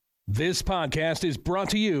This podcast is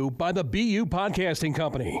brought to you by the BU Podcasting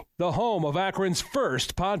Company, the home of Akron's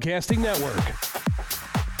first podcasting network.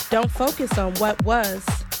 Don't focus on what was.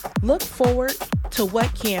 Look forward to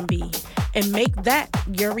what can be and make that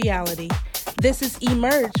your reality. This is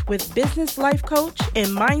Emerge with business life coach and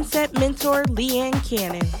mindset mentor Leanne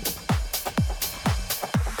Cannon.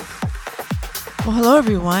 Well, hello,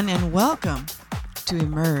 everyone, and welcome to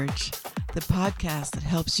Emerge, the podcast that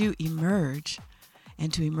helps you emerge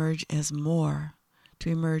and to emerge as more, to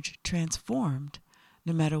emerge transformed,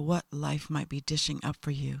 no matter what life might be dishing up for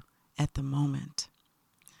you at the moment.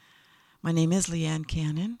 My name is Leanne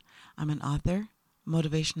Cannon. I'm an author,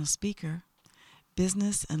 motivational speaker,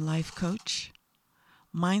 business and life coach,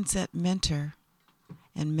 mindset mentor,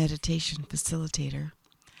 and meditation facilitator.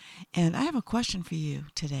 And I have a question for you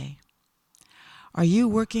today. Are you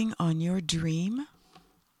working on your dream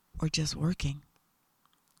or just working?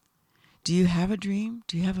 Do you have a dream?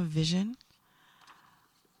 Do you have a vision?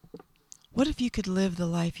 What if you could live the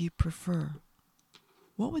life you prefer?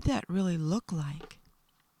 What would that really look like?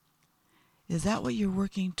 Is that what you're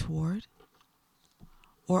working toward?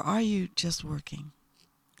 Or are you just working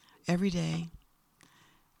every day,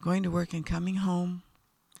 going to work and coming home?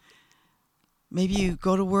 Maybe you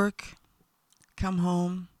go to work, come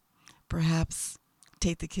home, perhaps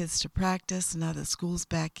take the kids to practice, and now that school's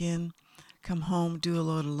back in, come home, do a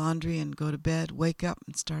load of laundry, and go to bed, wake up,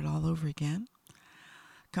 and start all over again.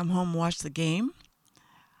 Come home, watch the game,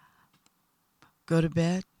 go to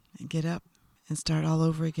bed, and get up, and start all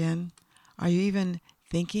over again. Are you even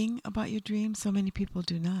thinking about your dream? So many people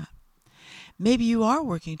do not. Maybe you are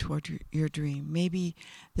working toward your dream. Maybe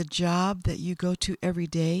the job that you go to every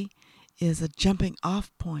day is a jumping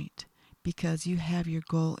off point because you have your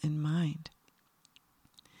goal in mind.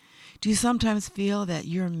 Do you sometimes feel that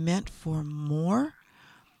you're meant for more?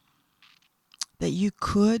 That you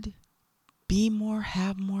could be more,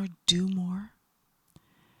 have more, do more?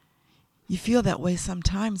 You feel that way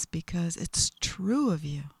sometimes because it's true of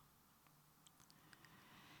you.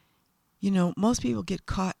 You know, most people get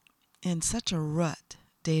caught in such a rut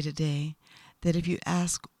day to day that if you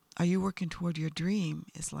ask, are you working toward your dream?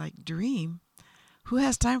 It's like, dream? Who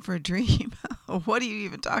has time for a dream? What are you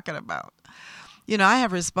even talking about? You know, I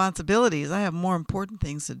have responsibilities. I have more important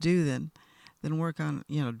things to do than work on,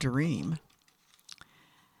 dream.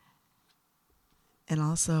 And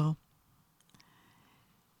also,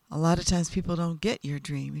 a lot of times people don't get your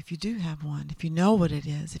dream. If you do have one, if you know what it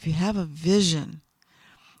is, if you have a vision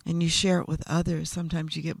and you share it with others,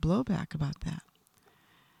 sometimes you get blowback about that.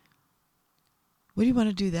 What do you want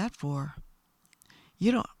to do that for?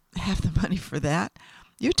 You don't have the money for that.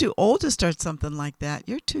 You're too old to start something like that.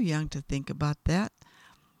 You're too young to think about that.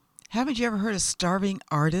 Haven't you ever heard of starving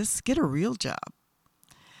artists? Get a real job.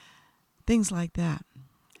 Things like that.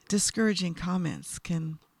 Discouraging comments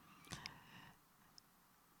can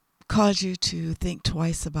cause you to think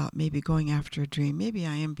twice about maybe going after a dream. Maybe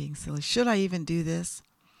I am being silly. Should I even do this?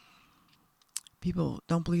 People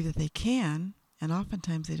don't believe that they can, and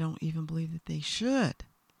oftentimes they don't even believe that they should.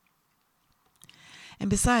 And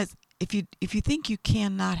besides, if you think you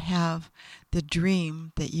cannot have the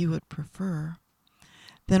dream that you would prefer,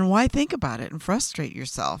 then why think about it and frustrate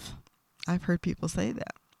yourself? I've heard people say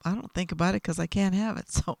that. I don't think about it because I can't have it,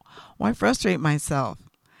 so why frustrate myself?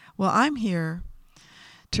 Well, I'm here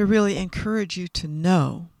to really encourage you to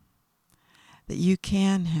know that you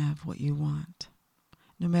can have what you want,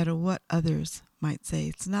 no matter what others might say.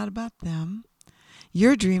 It's not about them.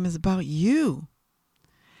 Your dream is about you.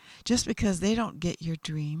 Just because they don't get your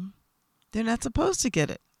dream, they're not supposed to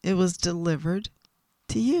get it. It was delivered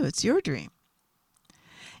to you. It's your dream.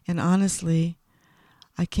 And honestly,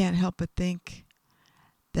 I can't help but think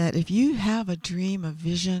that if you have a dream, a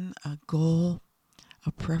vision, a goal,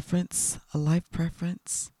 a preference, a life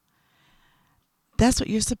preference, that's what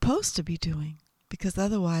you're supposed to be doing, because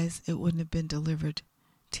otherwise it wouldn't have been delivered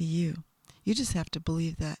to you. You just have to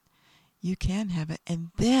believe that you can have it and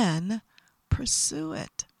then pursue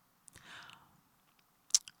it.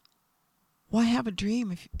 Why have a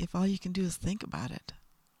dream if all you can do is think about it?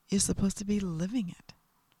 You're supposed to be living it.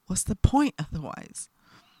 What's the point otherwise?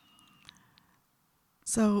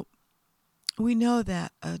 So we know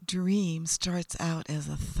that a dream starts out as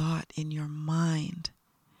a thought in your mind.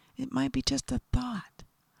 It might be just a thought.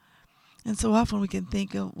 And so often we can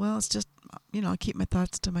think, oh, well, it's just, I'll keep my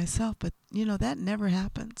thoughts to myself. But, that never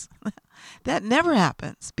happens. That never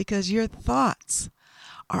happens because your thoughts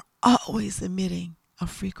are always emitting a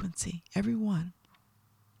frequency, every one.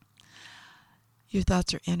 Your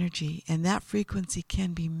thoughts are energy, and that frequency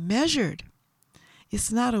can be measured.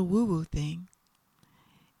 It's not a woo-woo thing.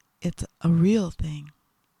 It's a real thing.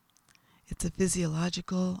 It's a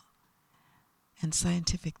physiological and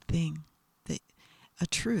scientific thing, a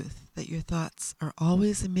truth that your thoughts are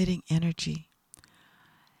always emitting energy.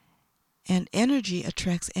 And energy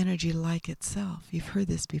attracts energy like itself. You've heard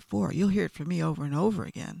this before. You'll hear it from me over and over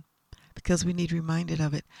again because we need reminded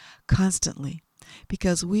of it constantly,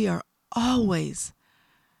 because we are always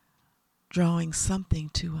drawing something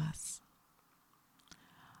to us.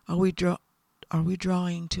 Are we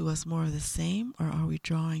drawing to us more of the same, or are we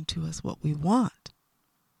drawing to us what we want?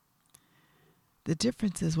 The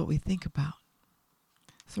difference is what we think about.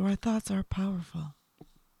 So our thoughts are powerful.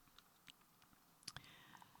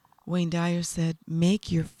 Wayne Dyer said,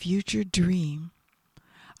 make your future dream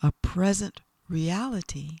a present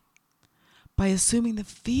reality by assuming the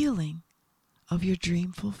feeling of your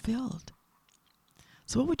dream fulfilled.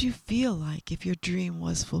 So what would you feel like if your dream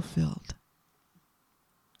was fulfilled?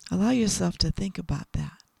 Allow yourself to think about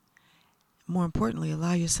that. More importantly,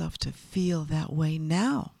 allow yourself to feel that way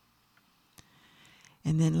now.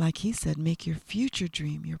 And then, like he said, make your future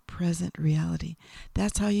dream your present reality.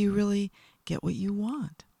 That's how you really get what you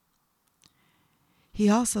want. He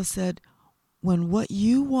also said, when what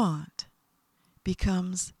you want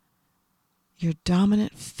becomes your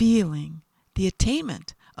dominant feeling, the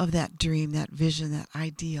attainment of that dream, that vision, that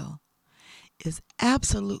ideal is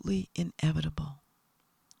absolutely inevitable.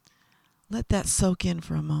 Let that soak in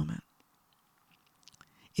for a moment.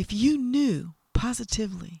 If you knew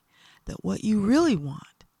positively that what you really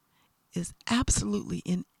want is absolutely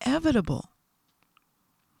inevitable,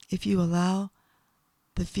 if you allow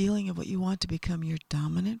the feeling of what you want to become your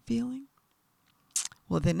dominant feeling,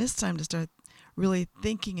 well, then it's time to start really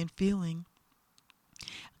thinking and feeling,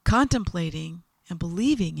 contemplating and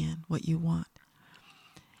believing in what you want.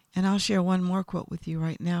 And I'll share one more quote with you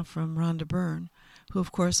right now from Rhonda Byrne, who,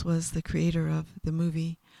 of course, was the creator of the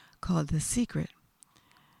movie called The Secret.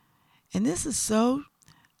 And this is so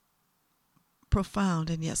profound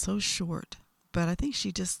and yet so short, but I think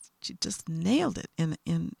she just nailed it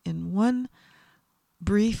in one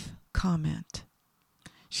brief comment.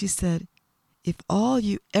 She said, if all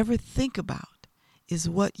you ever think about is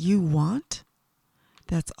what you want,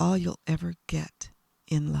 that's all you'll ever get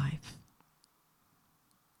in life.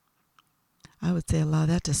 I would say allow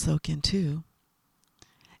that to soak in too.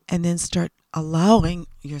 And then start allowing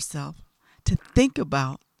yourself to think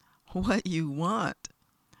about what you want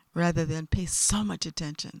rather than pay so much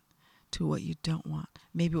attention to what you don't want.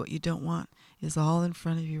 Maybe what you don't want is all in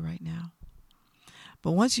front of you right now.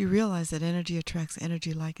 But once you realize that energy attracts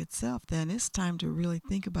energy like itself, then it's time to really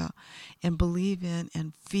think about and believe in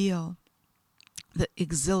and feel the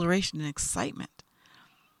exhilaration and excitement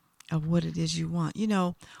of what it is you want. You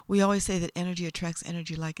know, we always say that energy attracts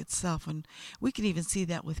energy like itself, and we can even see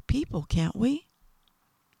that with people, can't we?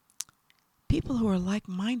 People who are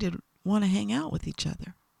like-minded want to hang out with each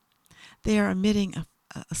other. They are emitting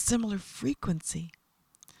a similar frequency.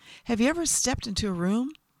 Have you ever stepped into a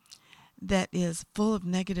room that is full of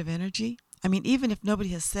negative energy? I mean, even if nobody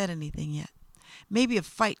has said anything yet. Maybe a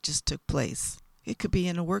fight just took place. It could be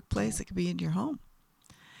in a workplace. It could be in your home.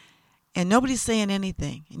 And nobody's saying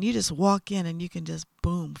anything. And you just walk in and you can just,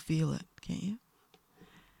 boom, feel it. Can't you?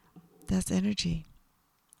 That's energy.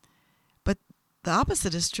 But the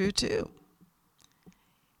opposite is true, too.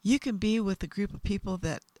 You can be with a group of people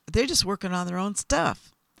that they're just working on their own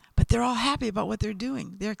stuff, but they're all happy about what they're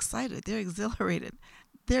doing. They're excited. They're exhilarated.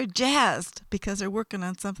 They're jazzed because they're working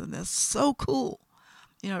on something that's so cool.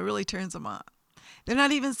 You know, it really turns them on. They're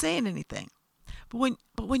not even saying anything.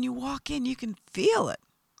 But when you walk in, you can feel it.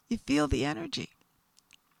 You feel the energy.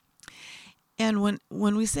 And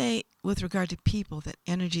when we say with regard to people that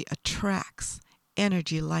energy attracts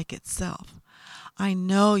energy like itself, I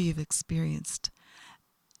know you've experienced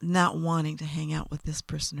not wanting to hang out with this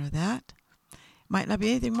person or that. Might not be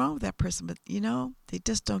anything wrong with that person, but you know, they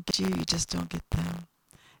just don't get you, you just don't get them.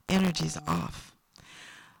 Energy's off.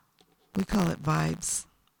 We call it vibes.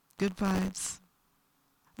 Good vibes,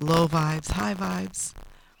 low vibes, high vibes.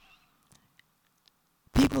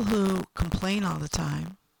 People who complain all the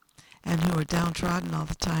time and who are downtrodden all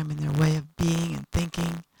the time in their way of being and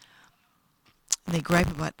thinking, and they gripe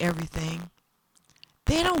about everything,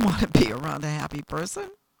 they don't want to be around a happy person.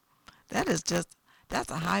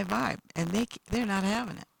 That's a high vibe, and they're not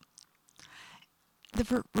having it.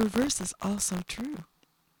 The reverse is also true.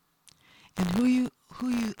 And who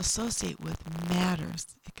you associate with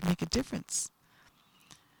matters. It can make a difference.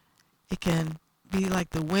 It can be like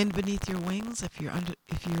the wind beneath your wings if you're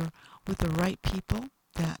with the right people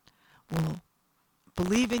that will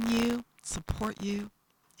believe in you, support you,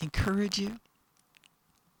 encourage you.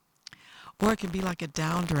 Or it can be like a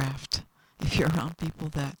downdraft if you're around people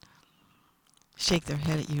that shake their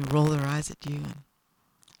head at you, roll their eyes at you, and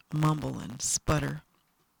mumble and sputter.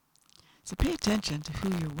 So pay attention to who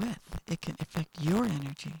you're with. It can affect your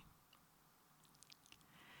energy.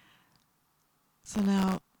 So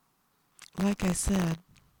now, like I said,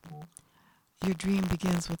 your dream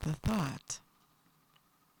begins with a thought.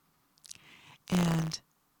 And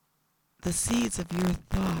the seeds of your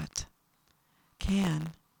thought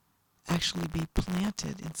can actually be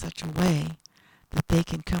planted in such a way that they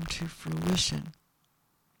can come to fruition.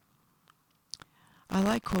 I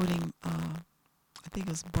like quoting, I think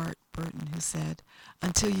it was Bart Burton who said,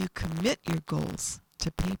 "Until you commit your goals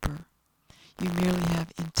to paper, you merely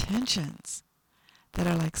have intentions that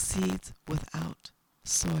are like seeds without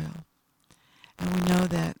soil." And we know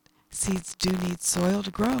that seeds do need soil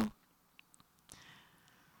to grow.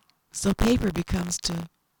 So paper becomes to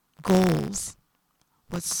goals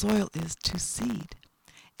what soil is to seed.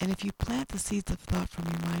 And if you plant the seeds of thought from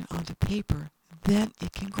your mind onto paper, then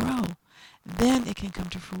it can grow. Then it can come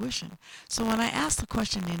to fruition. So when I asked the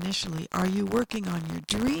question initially, are you working on your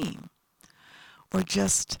dream or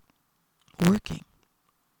just working?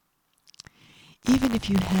 Even if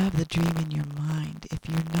you have the dream in your mind, if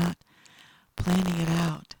you're not planning it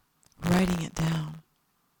out, writing it down,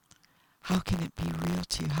 how can it be real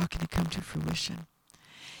to you? How can it come to fruition?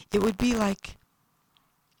 It would be like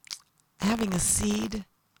having a seed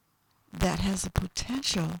that has the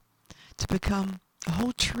potential to become a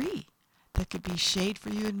whole tree that could be shade for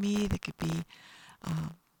you and me, that could be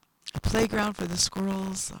a playground for the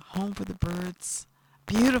squirrels, a home for the birds,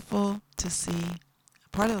 beautiful to see,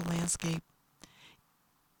 part of the landscape,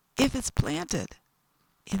 if it's planted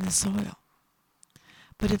in the soil.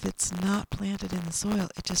 But if it's not planted in the soil,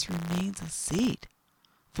 it just remains a seed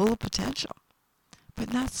full of potential,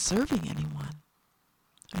 but not serving anyone.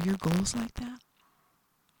 Are your goals like that?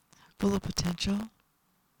 Full of potential,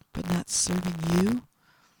 but not serving you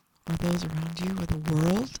or those around you or the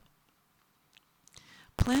world?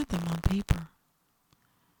 Plant them on paper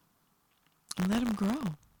and let them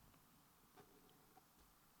grow.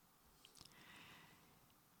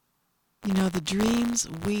 You know, the dreams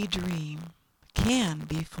we dream can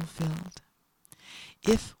be fulfilled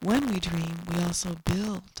if, when we dream, we also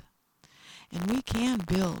build. And we can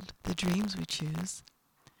build the dreams we choose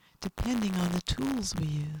depending on the tools we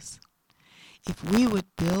use. If we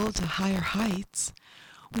would build to higher heights,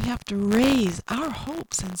 we have to raise our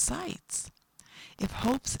hopes and sights. If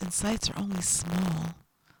hopes and sights are only small,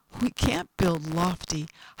 we can't build lofty,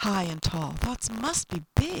 high and tall. Thoughts must be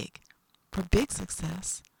big for big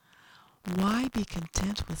success. Why be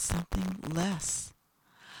content with something less?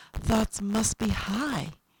 Thoughts must be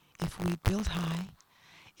high if we build high,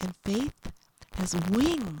 and faith has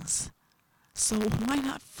wings, so why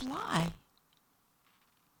not fly?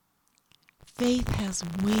 Faith has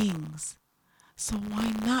wings, so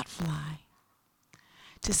why not fly?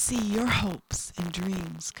 To see your hopes and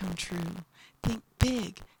dreams come true, think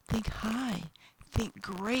big, think high, think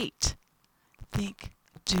great, think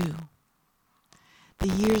do. The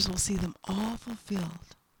years will see them all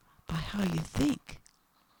fulfilled by how you think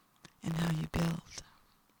and how you build.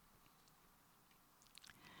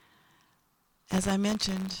 As I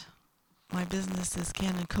mentioned, my business is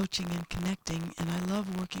Cannon Coaching and Connecting, and I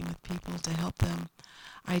love working with people to help them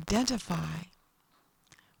identify,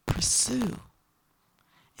 pursue,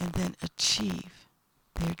 and then achieve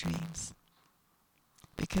their dreams.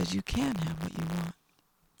 Because you can have what you want.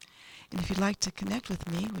 And if you'd like to connect with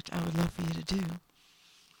me, which I would love for you to do,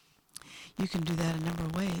 you can do that a number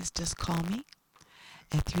of ways. Just call me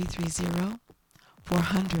at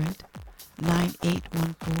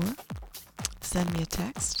 330-400-9814. Send me a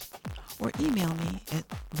text or email me at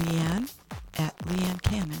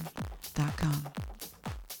leanne@leannecannon.com.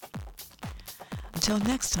 Until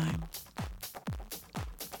next time,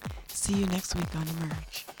 see you next week on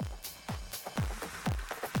Emerge.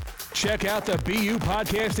 Check out the BU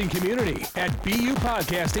Podcasting community at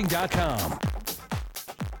BUpodcasting.com.